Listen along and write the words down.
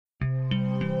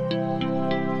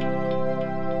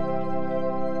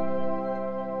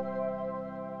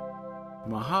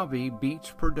Mojave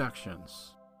Beach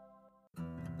Productions.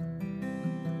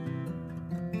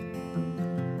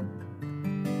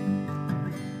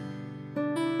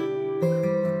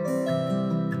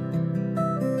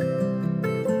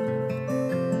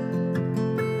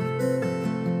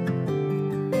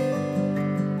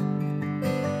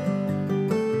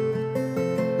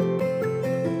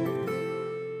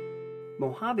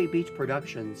 Mojave Beach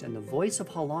Productions and the Voice of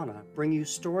Halona bring you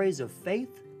stories of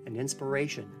faith and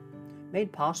inspiration, made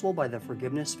possible by the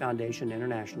Forgiveness Foundation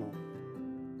International.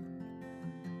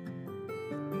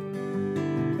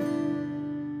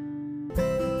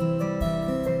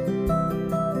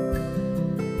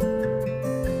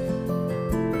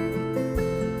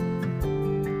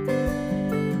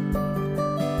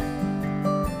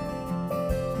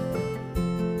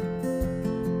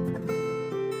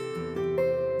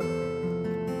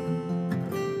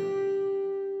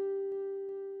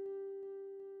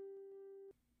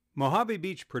 Mojave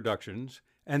Beach Productions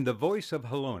and the Voice of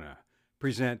Halona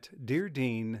present Dear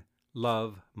Dean,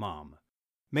 Love, Mom,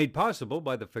 made possible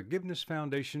by the Forgiveness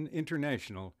Foundation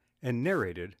International and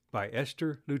narrated by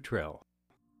Esther Luttrell.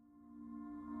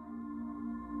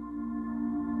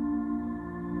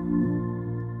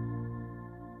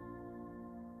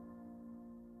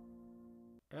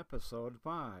 Episode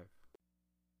 5.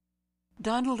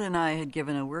 Donald and I had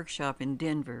given a workshop in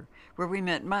Denver where we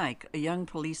met Mike, a young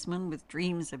policeman with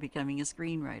dreams of becoming a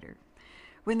screenwriter.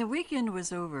 When the weekend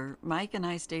was over, Mike and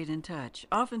I stayed in touch,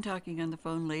 often talking on the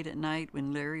phone late at night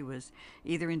when Larry was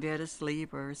either in bed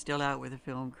asleep or still out with the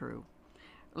film crew.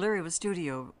 Larry was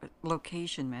studio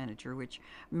location manager, which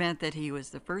meant that he was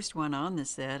the first one on the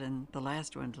set and the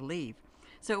last one to leave.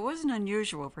 So it wasn't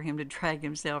unusual for him to drag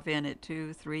himself in at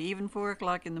 2, 3, even 4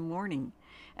 o'clock in the morning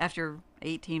after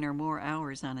 18 or more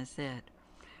hours on a set.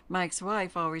 Mike's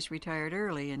wife always retired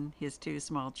early, and his 2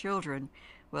 small children,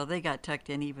 well, they got tucked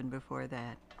in even before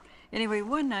that. Anyway,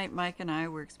 one night Mike and I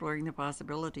were exploring the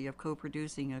possibility of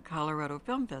co-producing a Colorado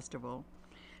film festival.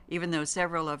 Even though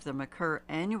several of them occur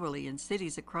annually in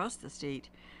cities across the state,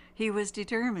 he was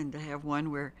determined to have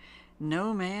one where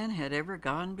no man had ever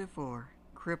gone before,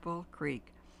 Cripple Creek.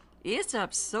 It's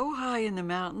up so high in the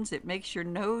mountains it makes your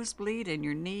nose bleed and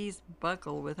your knees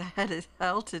buckle with added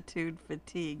altitude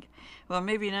fatigue. Well,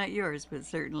 maybe not yours, but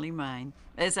certainly mine,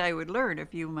 as I would learn a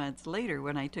few months later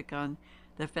when I took on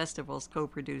the festival's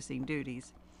co-producing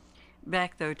duties.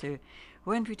 Back, though, to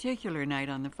one particular night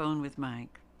on the phone with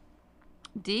Mike.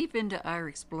 Deep into our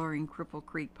exploring Cripple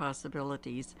Creek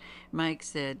possibilities, Mike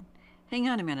said, "Hang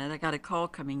on a minute, I got a call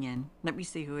coming in. Let me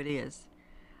see who it is."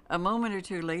 A moment or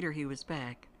two later, he was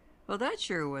back. Well, that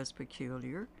sure was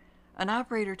peculiar. An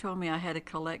operator told me I had a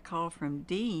collect call from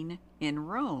Dean in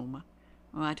Rome.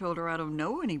 Well, I told her I don't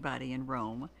know anybody in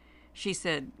Rome. She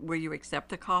said, "Will you accept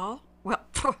the call?" Well,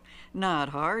 not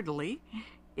hardly.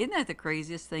 Isn't that the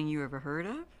craziest thing you ever heard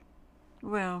of?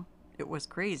 Well, it was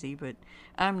crazy, but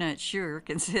I'm not sure,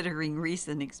 considering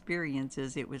recent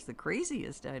experiences, it was the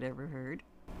craziest I'd ever heard.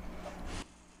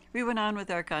 We went on with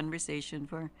our conversation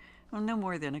for no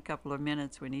more than a couple of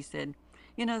minutes when he said,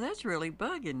 "You know, that's really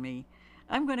bugging me.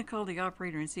 I'm going to call the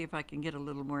operator and see if I can get a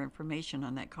little more information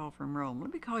on that call from Rome.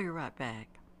 Let me call you right back."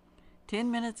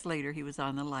 10 minutes later, he was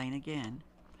on the line again.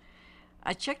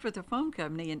 I checked with the phone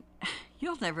company, and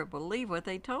you'll never believe what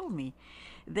they told me.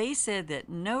 They said that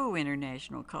no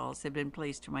international calls had been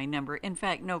placed to my number. In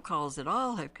fact, no calls at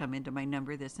all have come into my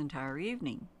number this entire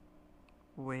evening.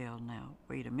 Well, now,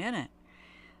 wait a minute.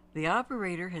 The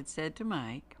operator had said to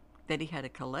Mike that he had a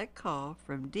collect call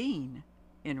from Dean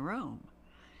in Rome.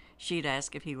 She'd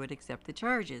asked if he would accept the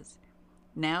charges.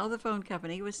 Now the phone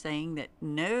company was saying that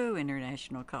no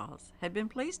international calls had been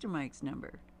placed to Mike's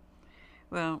number.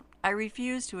 Well, I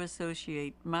refuse to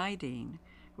associate my Dean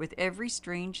with every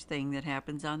strange thing that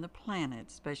happens on the planet,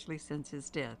 especially since his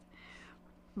death.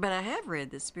 But I have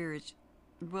read that spirits,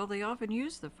 well, they often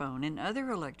use the phone and other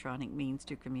electronic means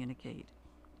to communicate.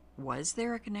 Was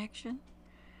there a connection?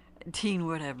 Dean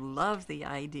would have loved the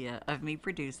idea of me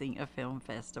producing a film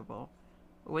festival.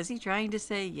 Was he trying to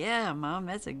say, "Yeah, Mom,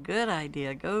 that's a good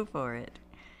idea, go for it"?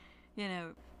 You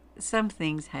know, some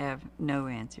things have no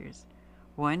answers.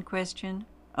 One question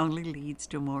only leads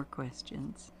to more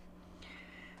questions.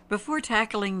 Before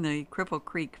tackling the Cripple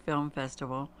Creek Film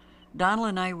Festival, Donald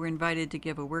and I were invited to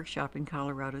give a workshop in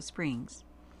Colorado Springs.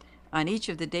 On each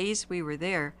of the days we were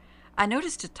there, I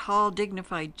noticed a tall,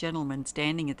 dignified gentleman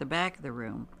standing at the back of the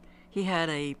room. He had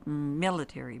a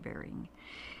military bearing.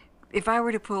 If I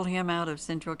were to pull him out of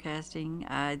central casting,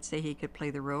 I'd say he could play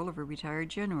the role of a retired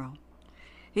general.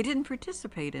 He didn't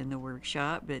participate in the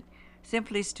workshop, but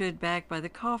simply stood back by the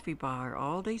coffee bar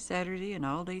all day Saturday and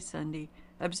all day Sunday,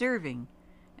 observing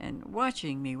and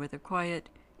watching me with a quiet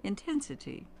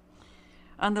intensity.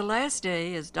 On the last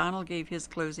day, as Donald gave his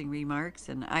closing remarks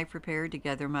and I prepared to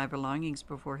gather my belongings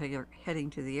before heading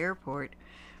to the airport,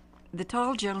 the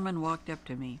tall gentleman walked up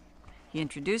to me. He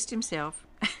introduced himself.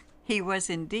 He was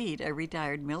indeed a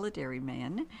retired military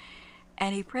man,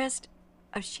 and he pressed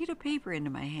a sheet of paper into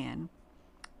my hand.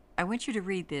 "I want you to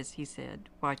read this," he said,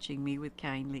 watching me with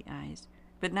kindly eyes,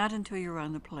 "but not until you're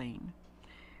on the plane."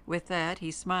 With that,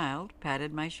 he smiled,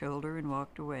 patted my shoulder, and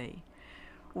walked away.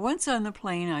 Once on the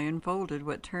plane, I unfolded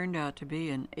what turned out to be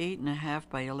an 8.5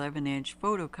 by 11-inch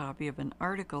photocopy of an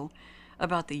article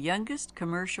about the youngest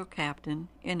commercial captain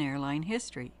in airline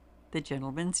history, the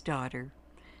gentleman's daughter,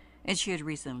 and she had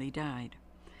recently died.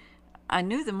 I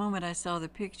knew the moment I saw the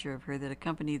picture of her that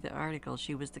accompanied the article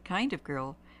she was the kind of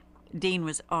girl Dean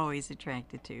was always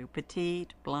attracted to: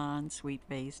 petite, blonde,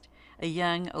 sweet-faced, a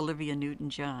young Olivia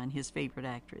Newton-John, his favorite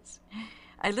actress.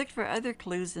 I looked for other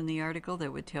clues in the article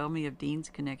that would tell me of Dean's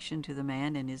connection to the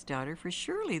man and his daughter, for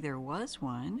surely there was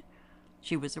one.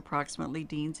 She was approximately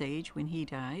Dean's age when he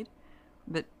died,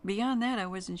 but beyond that I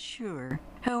wasn't sure.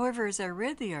 However, as I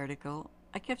read the article,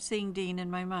 I kept seeing Dean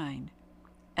in my mind,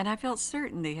 and I felt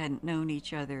certain they hadn't known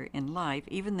each other in life,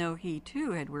 even though he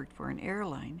too had worked for an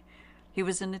airline. He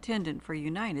was an attendant for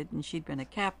United, and she'd been a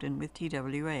captain with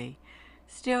TWA.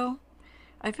 Still,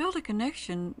 I felt a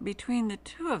connection between the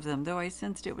two of them, though I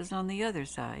sensed it was on the other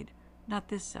side, not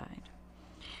this side.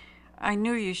 "I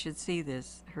knew you should see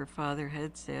this," her father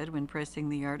had said when pressing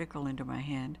the article into my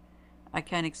hand. "I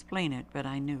can't explain it, but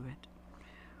I knew it."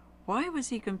 Why was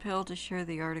he compelled to share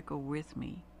the article with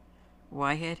me?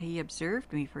 Why had he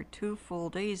observed me for 2 full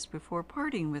days before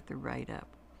parting with the write-up?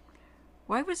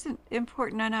 Why was it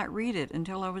important I not read it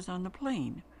until I was on the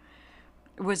plane?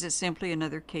 Was it simply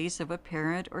another case of a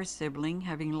parent or sibling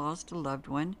having lost a loved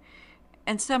one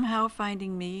and somehow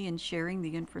finding me and sharing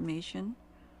the information?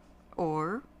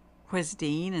 Or was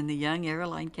Dean and the young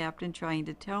airline captain trying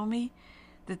to tell me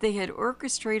that they had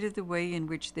orchestrated the way in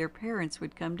which their parents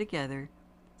would come together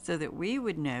so that we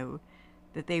would know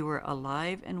that they were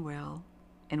alive and well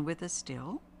and with us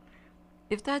still?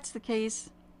 If that's the case,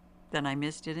 then I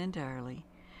missed it entirely.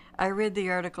 I read the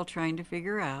article trying to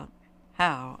figure out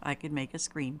how I could make a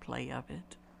screenplay of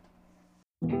it.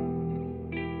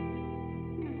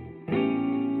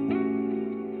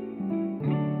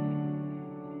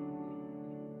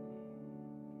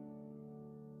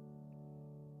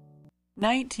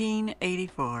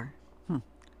 "1984.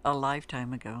 A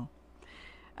lifetime ago.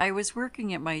 I was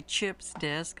working at my CHIPS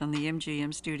desk on the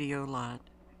MGM studio lot.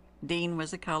 Dean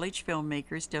was a college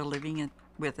filmmaker still living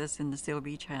with us in the Seal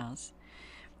Beach house.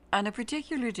 On a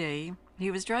particular day,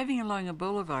 he was driving along a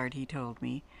boulevard, he told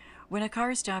me, when a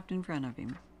car stopped in front of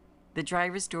him. The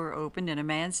driver's door opened and a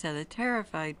man set a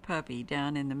terrified puppy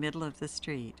down in the middle of the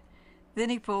street. Then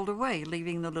he pulled away,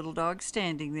 leaving the little dog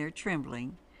standing there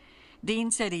trembling.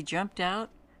 Dean said he jumped out,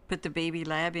 put the baby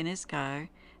lab in his car,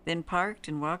 then parked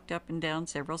and walked up and down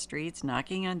several streets,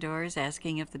 knocking on doors,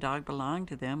 asking if the dog belonged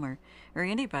to them or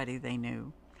anybody they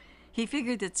knew. He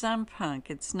figured that some punk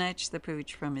had snatched the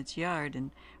pooch from its yard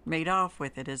and made off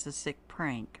with it as a sick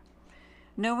prank.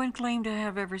 No one claimed to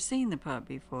have ever seen the pup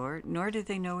before, nor did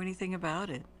they know anything about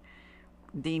it.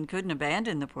 Dean couldn't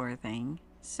abandon the poor thing,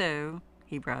 so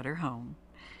he brought her home.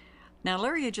 Now,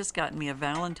 Larry had just gotten me a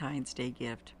Valentine's Day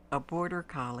gift, a border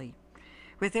collie.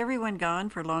 With everyone gone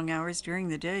for long hours during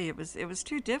the day, it was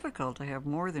too difficult to have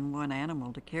more than one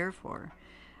animal to care for.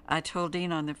 I told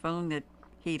Dean on the phone that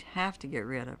he'd have to get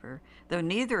rid of her, though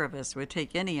neither of us would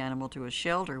take any animal to a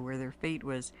shelter where their fate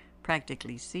was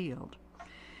practically sealed.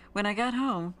 When I got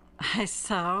home, I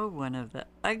saw one of the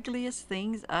ugliest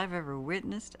things I've ever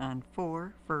witnessed on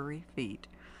 4 furry feet.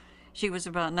 She was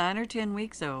about 9 or 10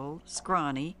 weeks old,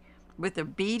 scrawny, with the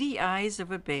beady eyes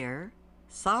of a bear,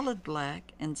 solid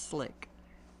black and slick.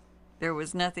 There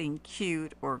was nothing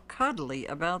cute or cuddly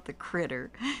about the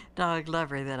critter, dog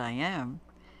lover that I am.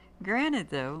 Granted,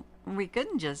 though, we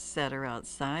couldn't just set her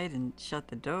outside and shut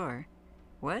the door.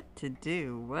 What to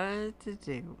do?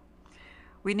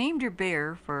 We named her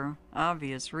Bear for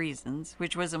obvious reasons,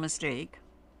 which was a mistake.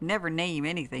 Never name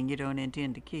anything you don't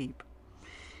intend to keep.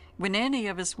 When any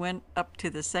of us went up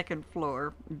to the 2nd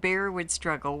floor, Bear would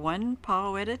struggle one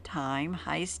paw at a time,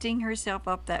 heisting herself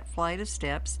up that flight of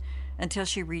steps until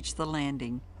she reached the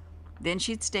landing. Then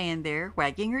she'd stand there,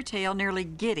 wagging her tail, nearly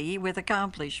giddy with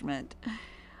accomplishment.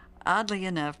 Oddly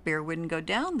enough, Bear wouldn't go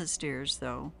down the stairs,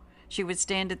 though. She would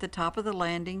stand at the top of the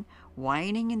landing,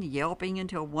 whining and yelping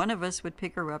until one of us would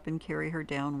pick her up and carry her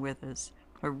down with us.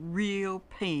 A real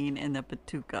pain in the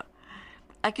patuka.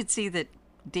 I could see that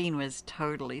Dean was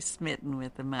totally smitten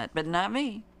with the mutt, but not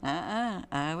me.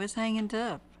 I was hanging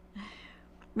tough.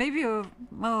 Maybe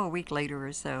a week later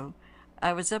or so,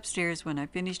 I was upstairs when I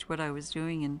finished what I was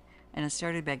doing and I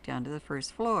started back down to the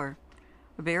first floor.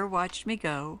 Bear watched me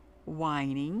go,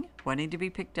 whining, wanting to be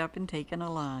picked up and taken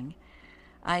along.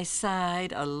 I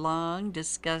sighed a long,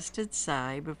 disgusted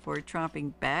sigh before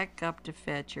tromping back up to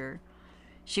fetch her.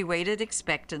 She waited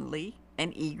expectantly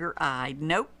and eager-eyed.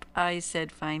 "Nope," I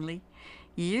said finally.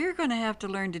 "You're going to have to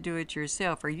learn to do it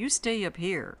yourself, or you stay up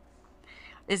here."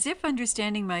 As if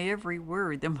understanding my every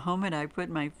word, the moment I put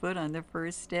my foot on the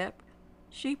first step,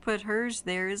 she put hers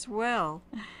there as well.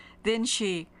 Then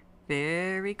she,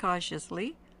 very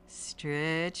cautiously,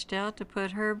 stretched out to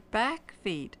put her back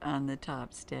feet on the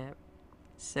top step.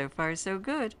 So far, so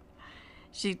good.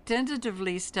 She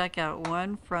tentatively stuck out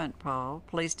one front paw,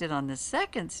 placed it on the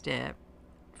second step,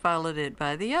 followed it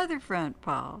by the other front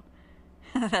paw.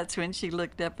 That's when she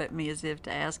looked up at me as if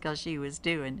to ask how she was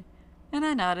doing, and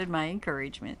I nodded my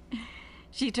encouragement.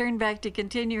 She turned back to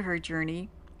continue her journey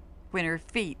when her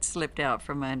feet slipped out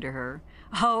from under her.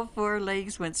 All four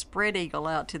legs went spread eagle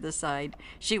out to the side.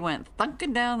 She went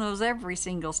thunking down those every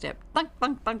single step, thunk,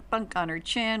 thunk, thunk, thunk on her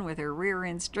chin with her rear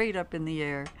end straight up in the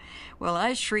air. Well,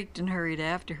 I shrieked and hurried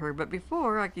after her, but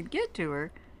before I could get to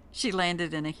her, she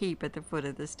landed in a heap at the foot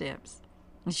of the steps.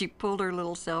 And she pulled her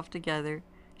little self together,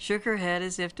 shook her head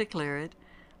as if to clear it,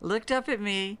 looked up at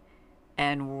me,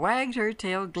 and wagged her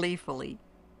tail gleefully.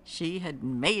 She had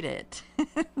made it.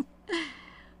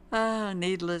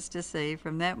 Needless to say,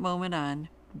 from that moment on,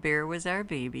 Bear was our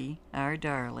baby, our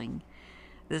darling.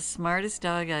 The smartest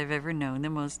dog I've ever known, the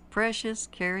most precious,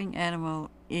 caring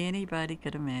animal anybody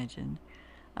could imagine.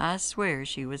 I swear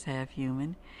she was half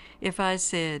human. If I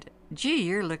said, "Gee,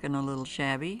 you're looking a little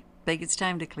shabby. Think it's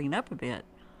time to clean up a bit,"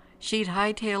 she'd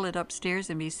hightail it upstairs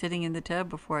and be sitting in the tub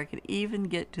before I could even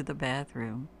get to the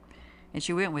bathroom. And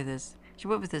she went with us. She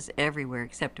went with us everywhere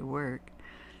except to work.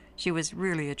 She was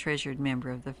really a treasured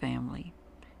member of the family.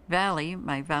 Valley,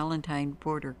 my Valentine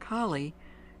Border Collie,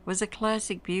 was a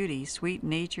classic beauty,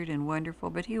 sweet-natured and wonderful,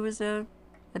 but he was a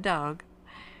dog.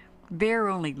 Bear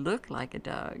only looked like a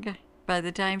dog. By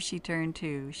the time she turned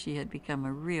 2, she had become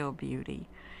a real beauty.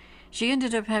 She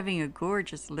ended up having a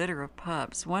gorgeous litter of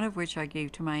pups, one of which I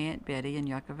gave to my Aunt Betty in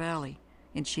Yucca Valley,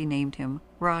 and she named him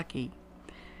Rocky.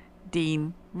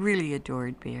 Dean really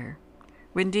adored Bear.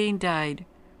 When Dean died,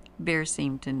 Bear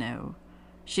seemed to know.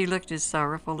 She looked as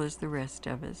sorrowful as the rest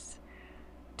of us.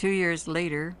 2 years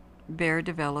later, Bear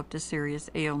developed a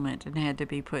serious ailment and had to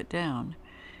be put down,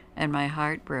 and my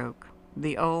heart broke.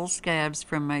 The old scabs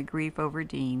from my grief over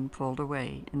Dean pulled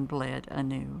away and bled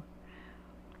anew.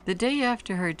 The day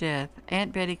after her death,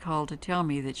 Aunt Betty called to tell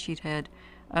me that she'd had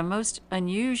a most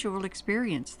unusual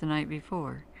experience the night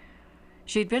before.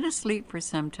 She'd been asleep for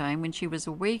some time when she was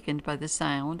awakened by the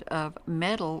sound of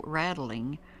metal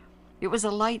rattling. It was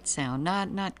a light sound,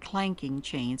 not clanking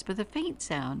chains, but the faint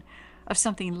sound of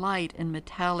something light and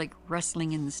metallic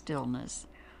rustling in the stillness.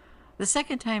 The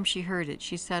second time she heard it,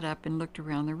 she sat up and looked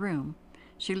around the room.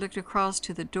 She looked across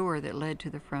to the door that led to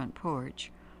the front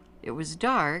porch. It was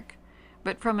dark,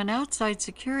 but from an outside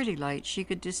security light she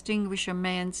could distinguish a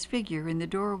man's figure in the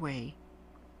doorway.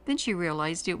 Then she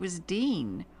realized it was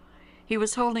Dean. He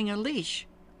was holding a leash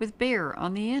with Bear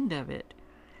on the end of it.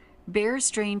 Bear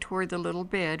strained toward the little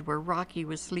bed where Rocky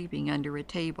was sleeping under a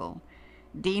table.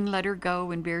 Dean let her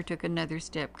go and Bear took another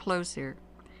step closer.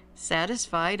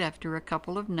 Satisfied after a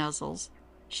couple of nuzzles,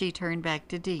 she turned back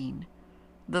to Dean.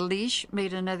 The leash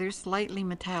made another slightly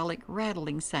metallic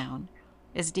rattling sound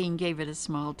as Dean gave it a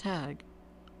small tug.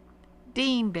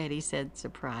 "Dean," Betty said,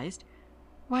 surprised,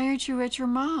 "why aren't you at your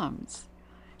mom's?"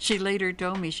 She later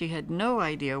told me she had no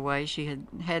idea why she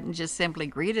hadn't just simply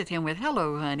greeted him with,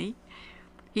 "Hello, honey."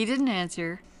 He didn't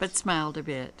answer, but smiled a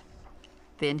bit.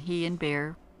 Then he and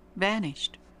Bear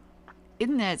vanished.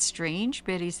 "Isn't that strange?"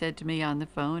 Betty said to me on the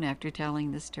phone after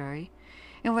telling the story.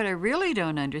 "And what I really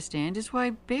don't understand is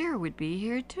why Bear would be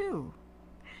here, too."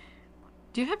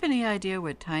 Do you have any idea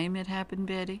what time it happened,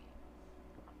 Betty?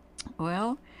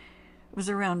 Well, it was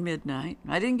around midnight.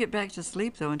 I didn't get back to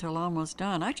sleep, though, until almost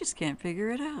dawn. I just can't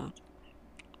figure it out.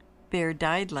 "Bear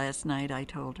died last night," I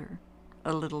told her,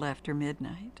 a little after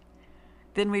midnight.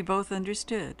 Then we both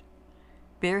understood.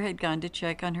 Bear had gone to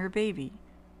check on her baby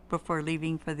before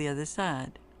leaving for the other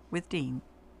side with Dean.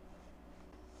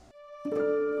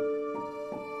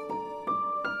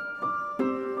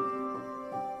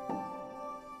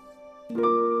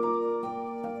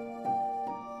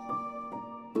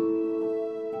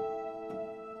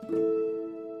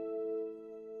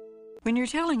 When you're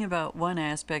telling about one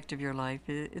aspect of your life,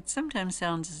 it sometimes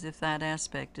sounds as if that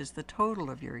aspect is the total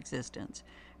of your existence,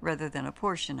 rather than a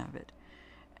portion of it.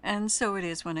 And so it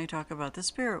is when I talk about the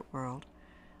spirit world.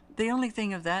 The only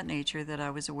thing of that nature that I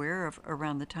was aware of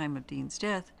around the time of Dean's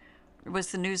death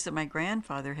was the news that my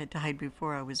grandfather had died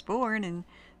before I was born, and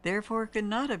therefore could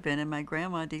not have been in my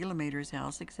grandma Delamater's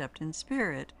house except in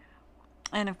spirit.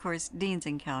 And of course, Dean's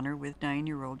encounter with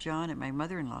 9-year-old John at my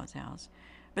mother-in-law's house.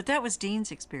 But that was Dean's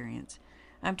experience.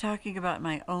 I'm talking about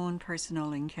my own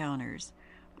personal encounters.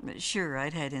 Sure,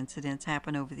 I'd had incidents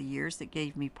happen over the years that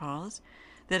gave me pause,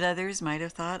 that others might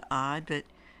have thought odd, but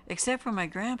except for my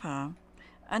grandpa,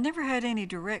 I never had any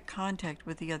direct contact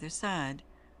with the other side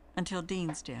until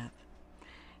Dean's death.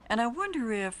 And I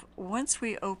wonder if, once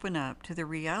we open up to the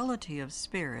reality of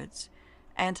spirits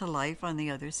and to life on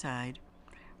the other side,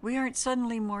 we aren't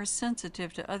suddenly more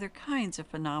sensitive to other kinds of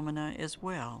phenomena as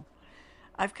well.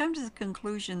 I've come to the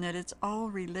conclusion that it's all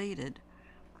related.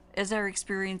 As our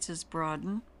experiences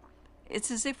broaden,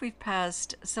 it's as if we've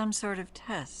passed some sort of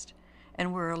test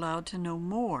and we're allowed to know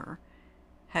more,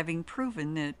 having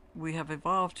proven that we have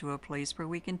evolved to a place where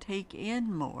we can take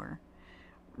in more.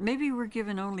 Maybe we're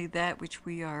given only that which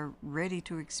we are ready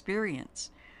to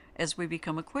experience as we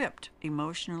become equipped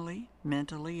emotionally,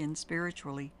 mentally, and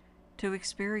spiritually to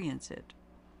experience it.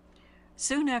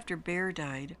 Soon after Bear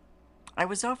died, I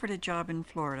was offered a job in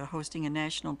Florida hosting a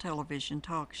national television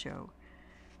talk show.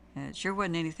 It sure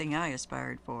wasn't anything I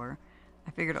aspired for.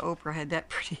 I figured Oprah had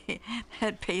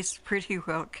that pace pretty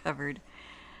well covered,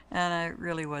 and I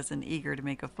really wasn't eager to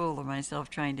make a fool of myself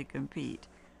trying to compete.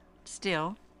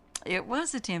 Still, it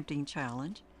was a tempting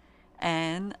challenge,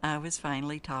 and I was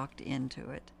finally talked into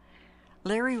it.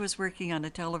 Larry was working on a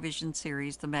television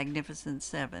series, The Magnificent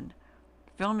Seven.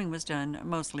 Filming was done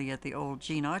mostly at the old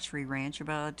Gene Autry Ranch,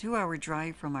 about a 2-hour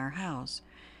drive from our house.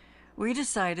 We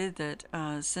decided that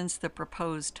since the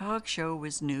proposed talk show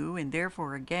was new and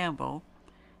therefore a gamble,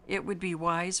 it would be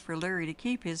wise for Larry to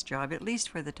keep his job, at least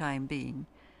for the time being.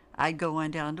 I'd go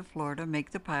on down to Florida,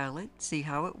 make the pilot, see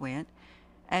how it went,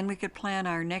 and we could plan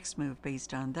our next move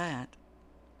based on that.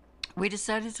 We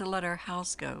decided to let our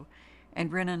house go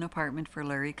and rent an apartment for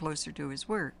Larry closer to his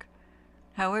work.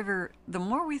 However, the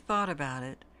more we thought about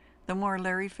it, the more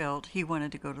Larry felt he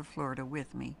wanted to go to Florida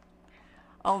with me.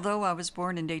 Although I was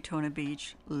born in Daytona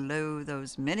Beach,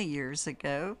 those many years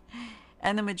ago,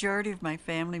 and the majority of my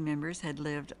family members had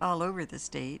lived all over the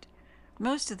state,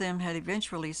 most of them had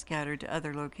eventually scattered to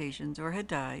other locations or had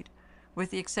died,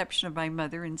 with the exception of my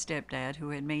mother and stepdad,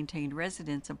 who had maintained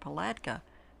residence in Palatka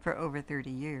for over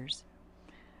 30 years.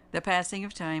 The passing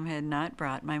of time had not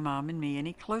brought my mom and me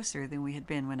any closer than we had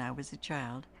been when I was a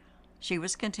child. She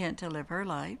was content to live her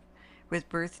life, with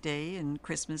birthday and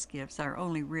Christmas gifts our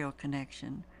only real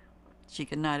connection. She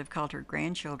could not have called her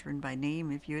grandchildren by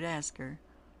name if you'd asked her.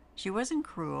 She wasn't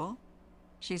cruel.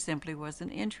 She simply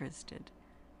wasn't interested,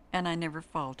 and I never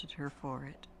faulted her for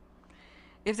it.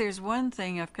 If there's one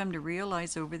thing I've come to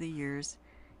realize over the years,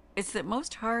 it's that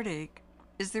most heartache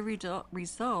is the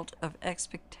result of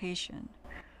expectation.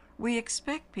 We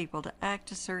expect people to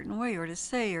act a certain way or to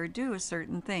say or do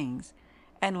certain things,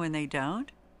 and when they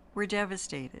don't, we're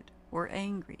devastated or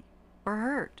angry or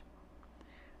hurt.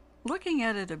 Looking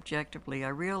at it objectively, I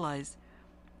realize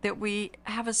that we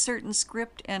have a certain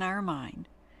script in our mind,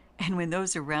 and when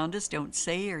those around us don't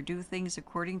say or do things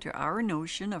according to our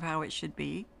notion of how it should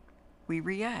be, we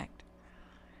react.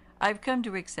 I've come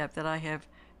to accept that I have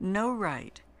no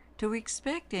right to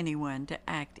expect anyone to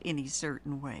act any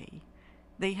certain way.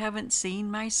 They haven't seen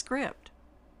my script.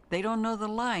 They don't know the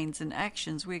lines and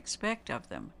actions we expect of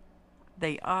them.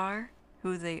 They are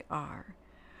who they are.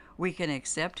 We can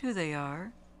accept who they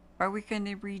are, or we can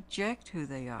reject who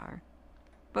they are,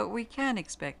 but we can't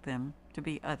expect them to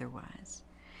be otherwise.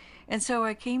 And so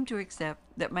I came to accept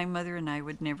that my mother and I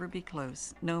would never be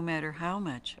close, no matter how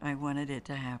much I wanted it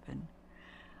to happen.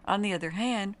 On the other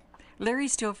hand, Larry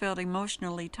still felt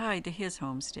emotionally tied to his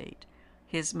home state.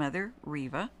 His mother,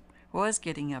 Reva, was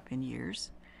getting up in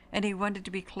years, and he wanted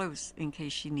to be close in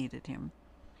case she needed him.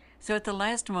 So at the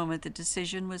last moment, the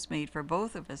decision was made for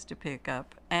both of us to pick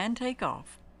up and take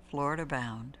off, Florida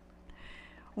bound.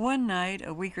 One night,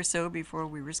 a week or so before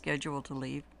we were scheduled to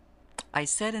leave, I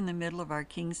sat in the middle of our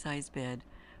king-size bed,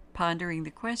 pondering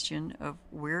the question of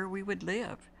where we would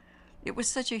live. It was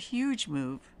such a huge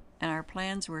move, and our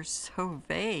plans were so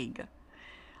vague.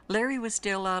 Larry was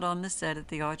still out on the set at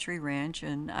the Autry Ranch,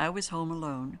 and I was home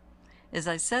alone. As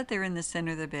I sat there in the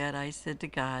center of the bed, I said to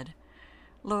God,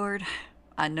 "Lord,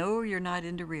 I know you're not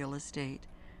into real estate,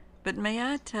 but may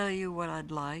I tell you what I'd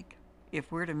like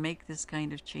if we're to make this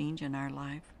kind of change in our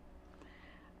life?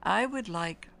 I would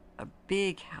like a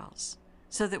big house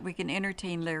so that we can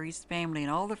entertain Larry's family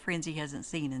and all the friends he hasn't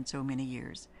seen in so many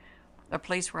years. A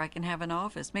place where I can have an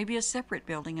office, maybe a separate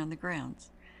building on the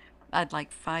grounds. I'd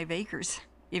like 5 acres,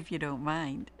 if you don't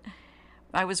mind.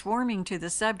 I was warming to the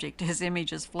subject as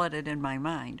images flooded in my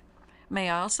mind. May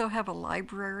I also have a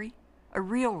library? A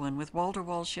real one with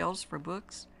wall-to-wall shelves for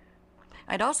books?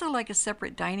 I'd also like a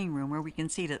separate dining room where we can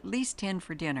seat at least 10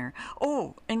 for dinner.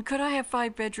 Oh, and could I have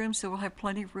 5 bedrooms so we'll have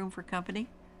plenty of room for company?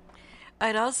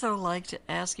 I'd also like to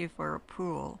ask you for a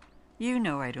pool. You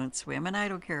know I don't swim, and I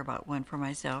don't care about one for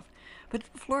myself. But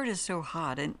Florida's so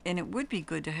hot, and it would be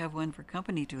good to have one for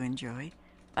company to enjoy.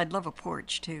 I'd love a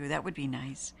porch, too. That would be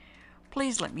nice.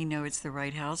 Please let me know it's the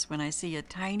right house when I see a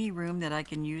tiny room that I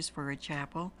can use for a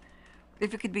chapel.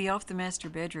 If it could be off the master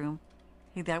bedroom,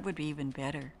 hey, that would be even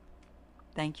better.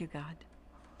 Thank you, God.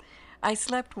 I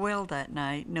slept well that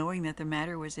night, knowing that the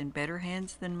matter was in better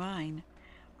hands than mine.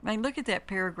 I look at that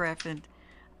paragraph and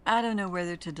I don't know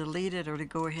whether to delete it or to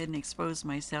go ahead and expose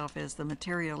myself as the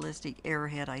materialistic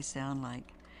airhead I sound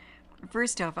like.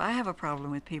 First off, I have a problem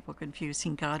with people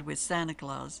confusing God with Santa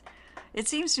Claus. It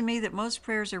seems to me that most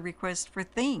prayers are requests for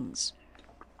things.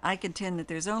 I contend that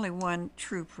there's only one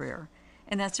true prayer,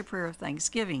 and that's a prayer of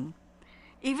thanksgiving.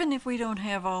 Even if we don't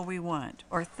have all we want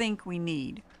or think we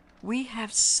need, we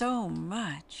have so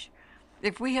much.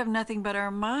 If we have nothing but our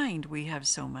mind, we have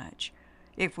so much.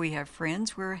 If we have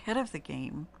friends, we're ahead of the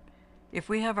game. If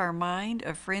we have our mind,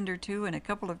 a friend or two, and a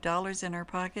couple of dollars in our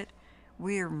pocket,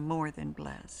 we're more than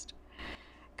blessed.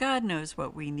 God knows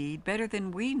what we need better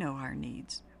than we know our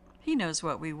needs. He knows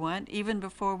what we want even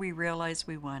before we realize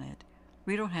we want it.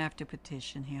 We don't have to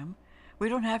petition Him. We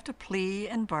don't have to plea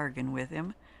and bargain with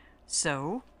Him.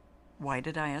 So, why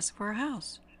did I ask for a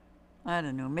house? I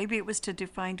don't know. Maybe it was to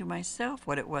define to myself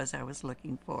what it was I was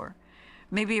looking for.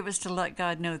 Maybe it was to let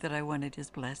God know that I wanted His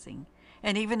blessing.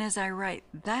 And even as I write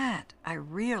that, I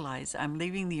realize I'm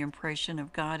leaving the impression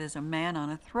of God as a man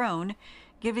on a throne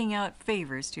giving out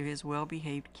favors to His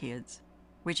well-behaved kids,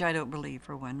 which I don't believe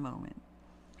for one moment.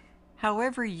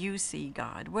 However you see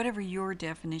God, whatever your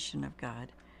definition of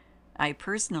God, I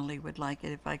personally would like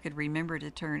it if I could remember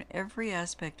to turn every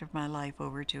aspect of my life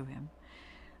over to Him.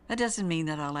 That doesn't mean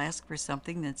that I'll ask for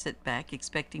something then sit back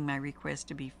expecting my request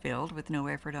to be filled with no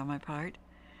effort on my part.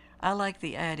 I like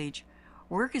the adage,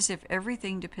 work as if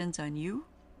everything depends on you,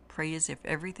 pray as if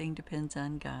everything depends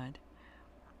on God.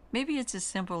 Maybe it's as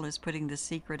simple as putting The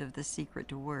Secret of the Secret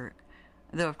to work,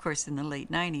 though of course in the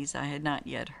late 90s I had not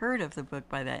yet heard of the book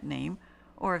by that name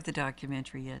or of the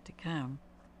documentary yet to come.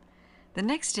 The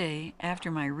next day,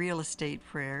 after my real estate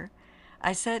prayer,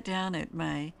 I sat down at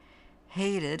my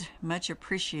hated, much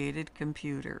appreciated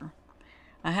computer.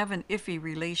 I have an iffy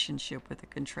relationship with the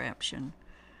contraption.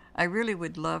 I really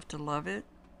would love to love it,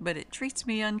 but it treats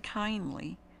me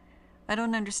unkindly. I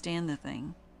don't understand the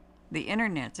thing. The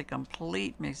internet's a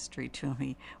complete mystery to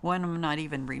me, one I'm not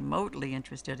even remotely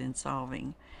interested in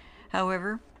solving.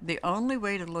 However, the only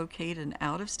way to locate an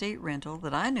out-of-state rental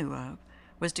that I knew of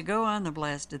was to go on the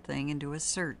blasted thing and do a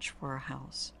search for a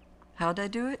house. How'd I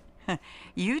do it?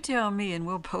 You tell me and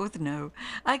we'll both know.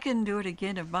 I couldn't do it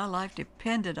again if my life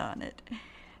depended on it.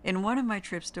 In one of my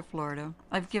trips to Florida,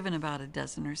 I've given about a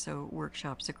dozen or so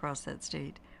workshops across that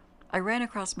state. I ran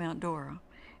across Mount Dora.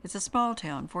 It's a small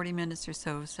town, 40 minutes or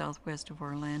so southwest of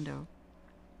Orlando.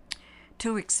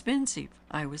 Too expensive,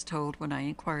 I was told when I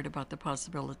inquired about the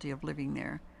possibility of living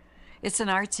there. It's an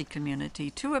artsy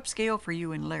community, too upscale for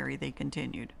you and Larry, they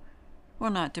continued.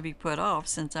 Well, not to be put off,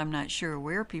 since I'm not sure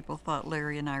where people thought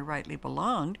Larry and I rightly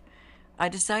belonged, I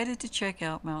decided to check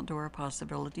out Mount Dora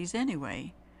possibilities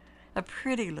anyway. A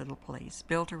pretty little place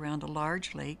built around a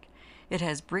large lake. It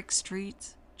has brick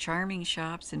streets, charming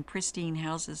shops, and pristine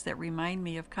houses that remind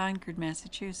me of Concord,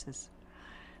 Massachusetts.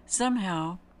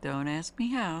 Somehow, don't ask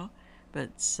me how,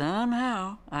 but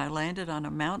somehow I landed on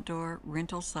a Mount Dora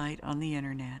rental site on the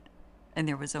internet, and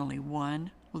there was only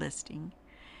one listing.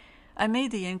 I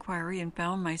made the inquiry and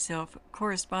found myself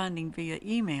corresponding via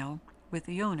email with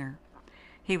the owner.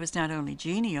 He was not only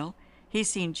genial, he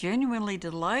seemed genuinely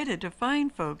delighted to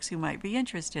find folks who might be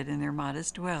interested in their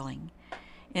modest dwelling.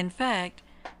 In fact,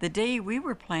 the day we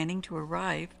were planning to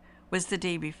arrive was the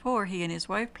day before he and his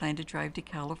wife planned to drive to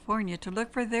California to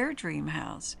look for their dream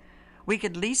house. We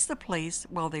could lease the place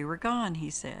while they were gone, he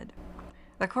said.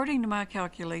 According to my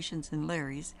calculations and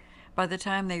Larry's, by the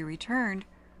time they returned,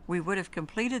 we would have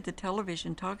completed the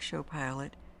television talk show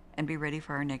pilot and be ready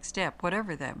for our next step,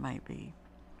 whatever that might be.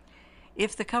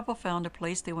 If the couple found a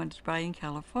place they wanted to buy in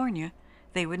California,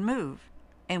 they would move,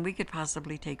 and we could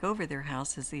possibly take over their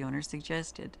house as the owner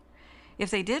suggested. If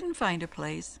they didn't find a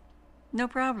place, no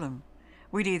problem.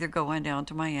 We'd either go on down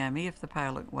to Miami if the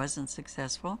pilot wasn't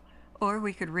successful, or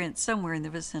we could rent somewhere in the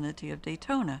vicinity of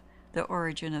Daytona, the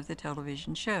origin of the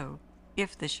television show,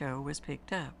 if the show was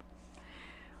picked up.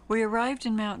 We arrived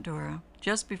in Mount Dora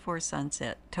just before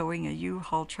sunset, towing a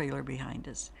U-Haul trailer behind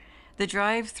us. The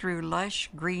drive through lush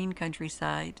green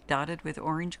countryside, dotted with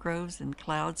orange groves and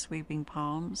cloud-sweeping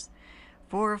palms,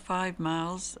 4 or 5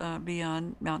 miles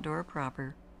beyond Mount Dora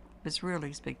proper, was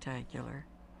really spectacular.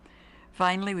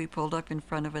 Finally, we pulled up in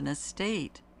front of an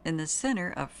estate in the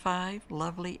center of 5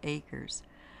 lovely acres.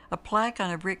 A plaque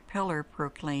on a brick pillar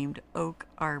proclaimed Oak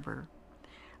Arbor.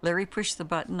 Larry pushed the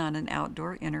button on an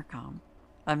outdoor intercom.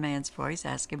 A man's voice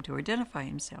asked him to identify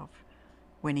himself.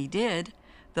 When he did,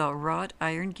 the wrought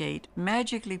iron gate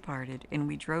magically parted, and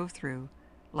we drove through,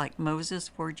 like Moses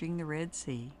forging the Red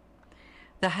Sea.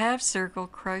 The half-circle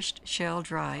crushed shell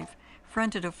drive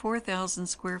fronted a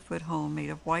 4,000-square-foot home made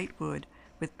of white wood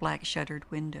with black shuttered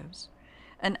windows.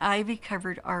 An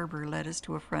ivy-covered arbor led us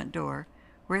to a front door,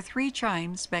 where 3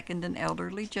 chimes beckoned an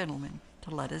elderly gentleman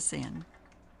to let us in.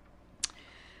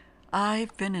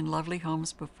 I've been in lovely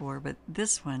homes before, but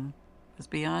this one was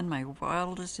beyond my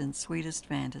wildest and sweetest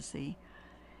fantasy.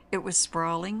 It was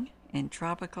sprawling and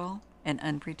tropical and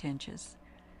unpretentious.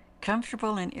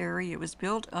 Comfortable and airy, it was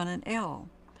built on an L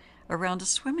around a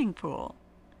swimming pool,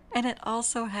 and it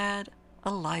also had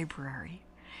a library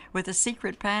with a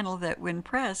secret panel that, when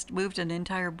pressed, moved an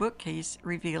entire bookcase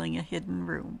revealing a hidden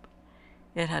room.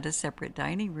 It had a separate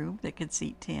dining room that could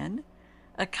seat 10,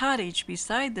 a cottage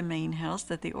beside the main house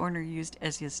that the owner used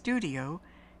as his studio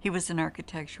 — he was an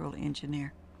architectural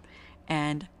engineer —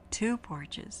 and 2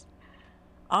 porches.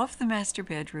 Off the master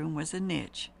bedroom was a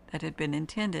niche that had been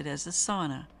intended as a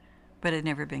sauna, but had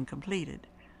never been completed.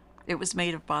 It was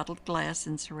made of bottled glass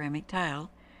and ceramic tile,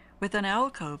 with an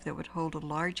alcove that would hold a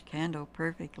large candle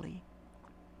perfectly.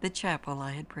 The chapel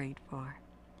I had prayed for.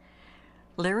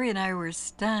 Larry and I were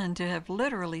stunned to have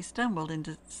literally stumbled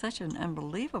into such an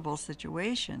unbelievable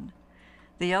situation.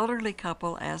 The elderly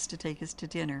couple asked to take us to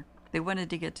dinner. They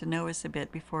wanted to get to know us a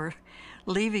bit before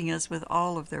leaving us with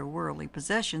all of their worldly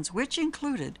possessions, which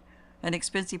included an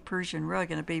expensive Persian rug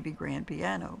and a baby grand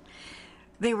piano.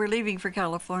 They were leaving for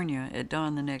California at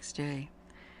dawn the next day.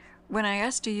 When I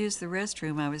asked to use the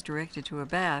restroom, I was directed to a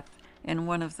bath in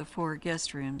one of the 4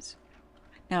 guest rooms.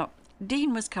 Now,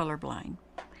 Dean was colorblind.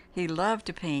 He loved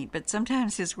to paint, but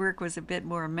sometimes his work was a bit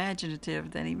more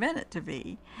imaginative than he meant it to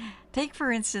be. Take,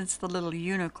 for instance, the little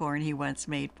unicorn he once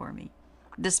made for me.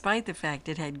 Despite the fact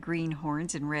it had green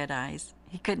horns and red eyes,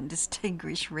 he couldn't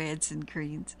distinguish reds and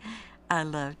greens. I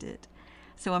loved it.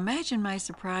 So imagine my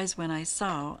surprise when I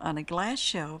saw, on a glass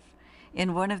shelf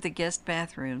in one of the guest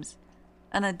bathrooms,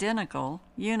 an identical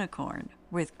unicorn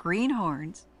with green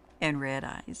horns and red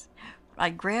eyes. I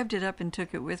grabbed it up and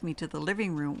took it with me to the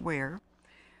living room where,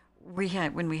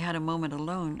 when we had a moment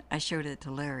alone, I showed it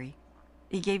to Larry.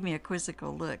 He gave me a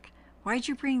quizzical look. "Why'd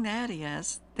you bring that?" he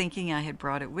asked, thinking I had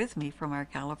brought it with me from our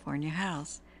California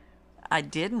house. "I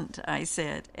didn't," I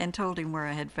said, and told him where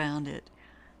I had found it.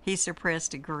 He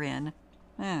suppressed a grin.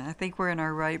 "I think we're in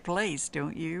our right place,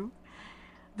 don't you?"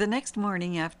 The next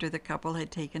morning, after the couple had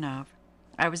taken off,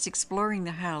 I was exploring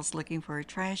the house looking for a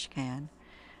trash can.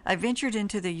 I ventured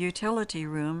into the utility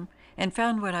room and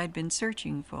found what I'd been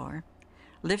searching for.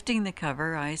 Lifting the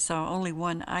cover, I saw only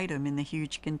one item in the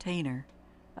huge container: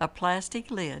 a plastic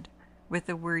lid with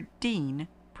the word Dean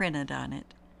printed on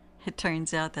it. It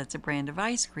turns out that's a brand of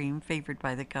ice cream favored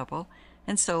by the couple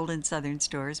and sold in southern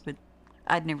stores, but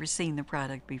I'd never seen the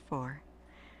product before.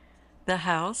 The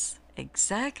house,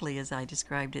 exactly as I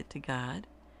described it to God.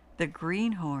 The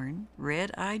greenhorn,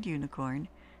 red-eyed unicorn,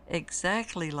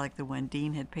 exactly like the one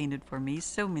Dean had painted for me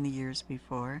so many years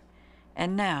before.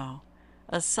 And now,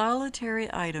 a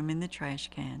solitary item in the trash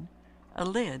can, a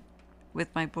lid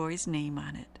with my boy's name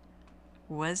on it.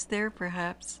 Was there,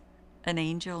 perhaps, an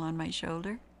angel on my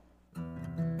shoulder?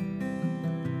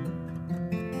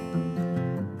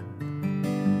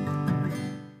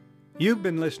 You've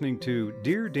been listening to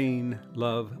Dear Dean,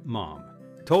 Love Mom,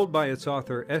 told by its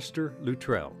author Esther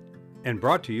Luttrell, and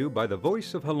brought to you by the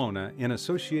Voice of Halona in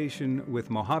association with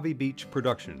Mojave Beach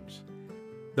Productions.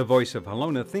 The Voice of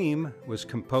Halona theme was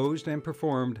composed and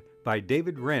performed by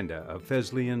David Randa of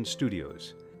Fesleyan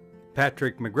Studios.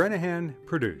 Patrick McGranahan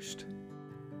produced.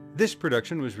 This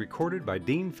production was recorded by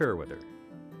Dean Fairweather.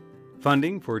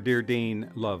 Funding for Dear Dean,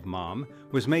 Love Mom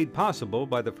was made possible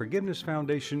by the Forgiveness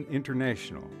Foundation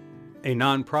International, a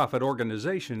nonprofit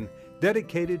organization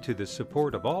dedicated to the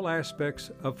support of all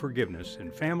aspects of forgiveness in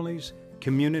families,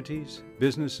 communities,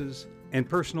 businesses, and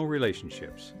personal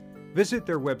relationships. Visit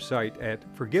their website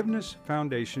at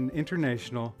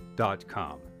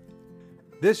forgivenessfoundationinternational.com.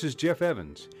 This is Jeff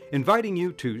Evans, inviting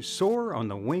you to soar on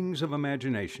the wings of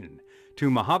imagination to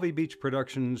Mojave Beach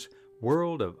Productions'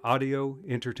 World of Audio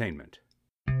Entertainment.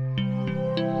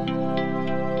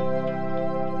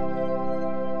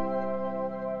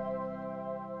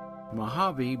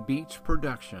 Mojave Beach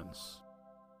Productions.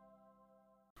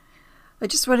 I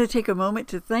just want to take a moment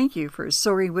to thank you for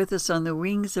soaring with us on the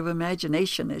wings of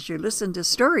imagination as you listen to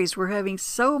stories we're having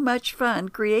so much fun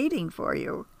creating for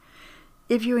you.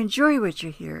 If you enjoy what you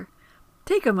hear,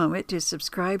 take a moment to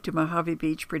subscribe to Mojave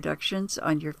Beach Productions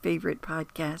on your favorite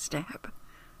podcast app.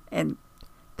 And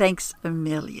thanks a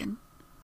million.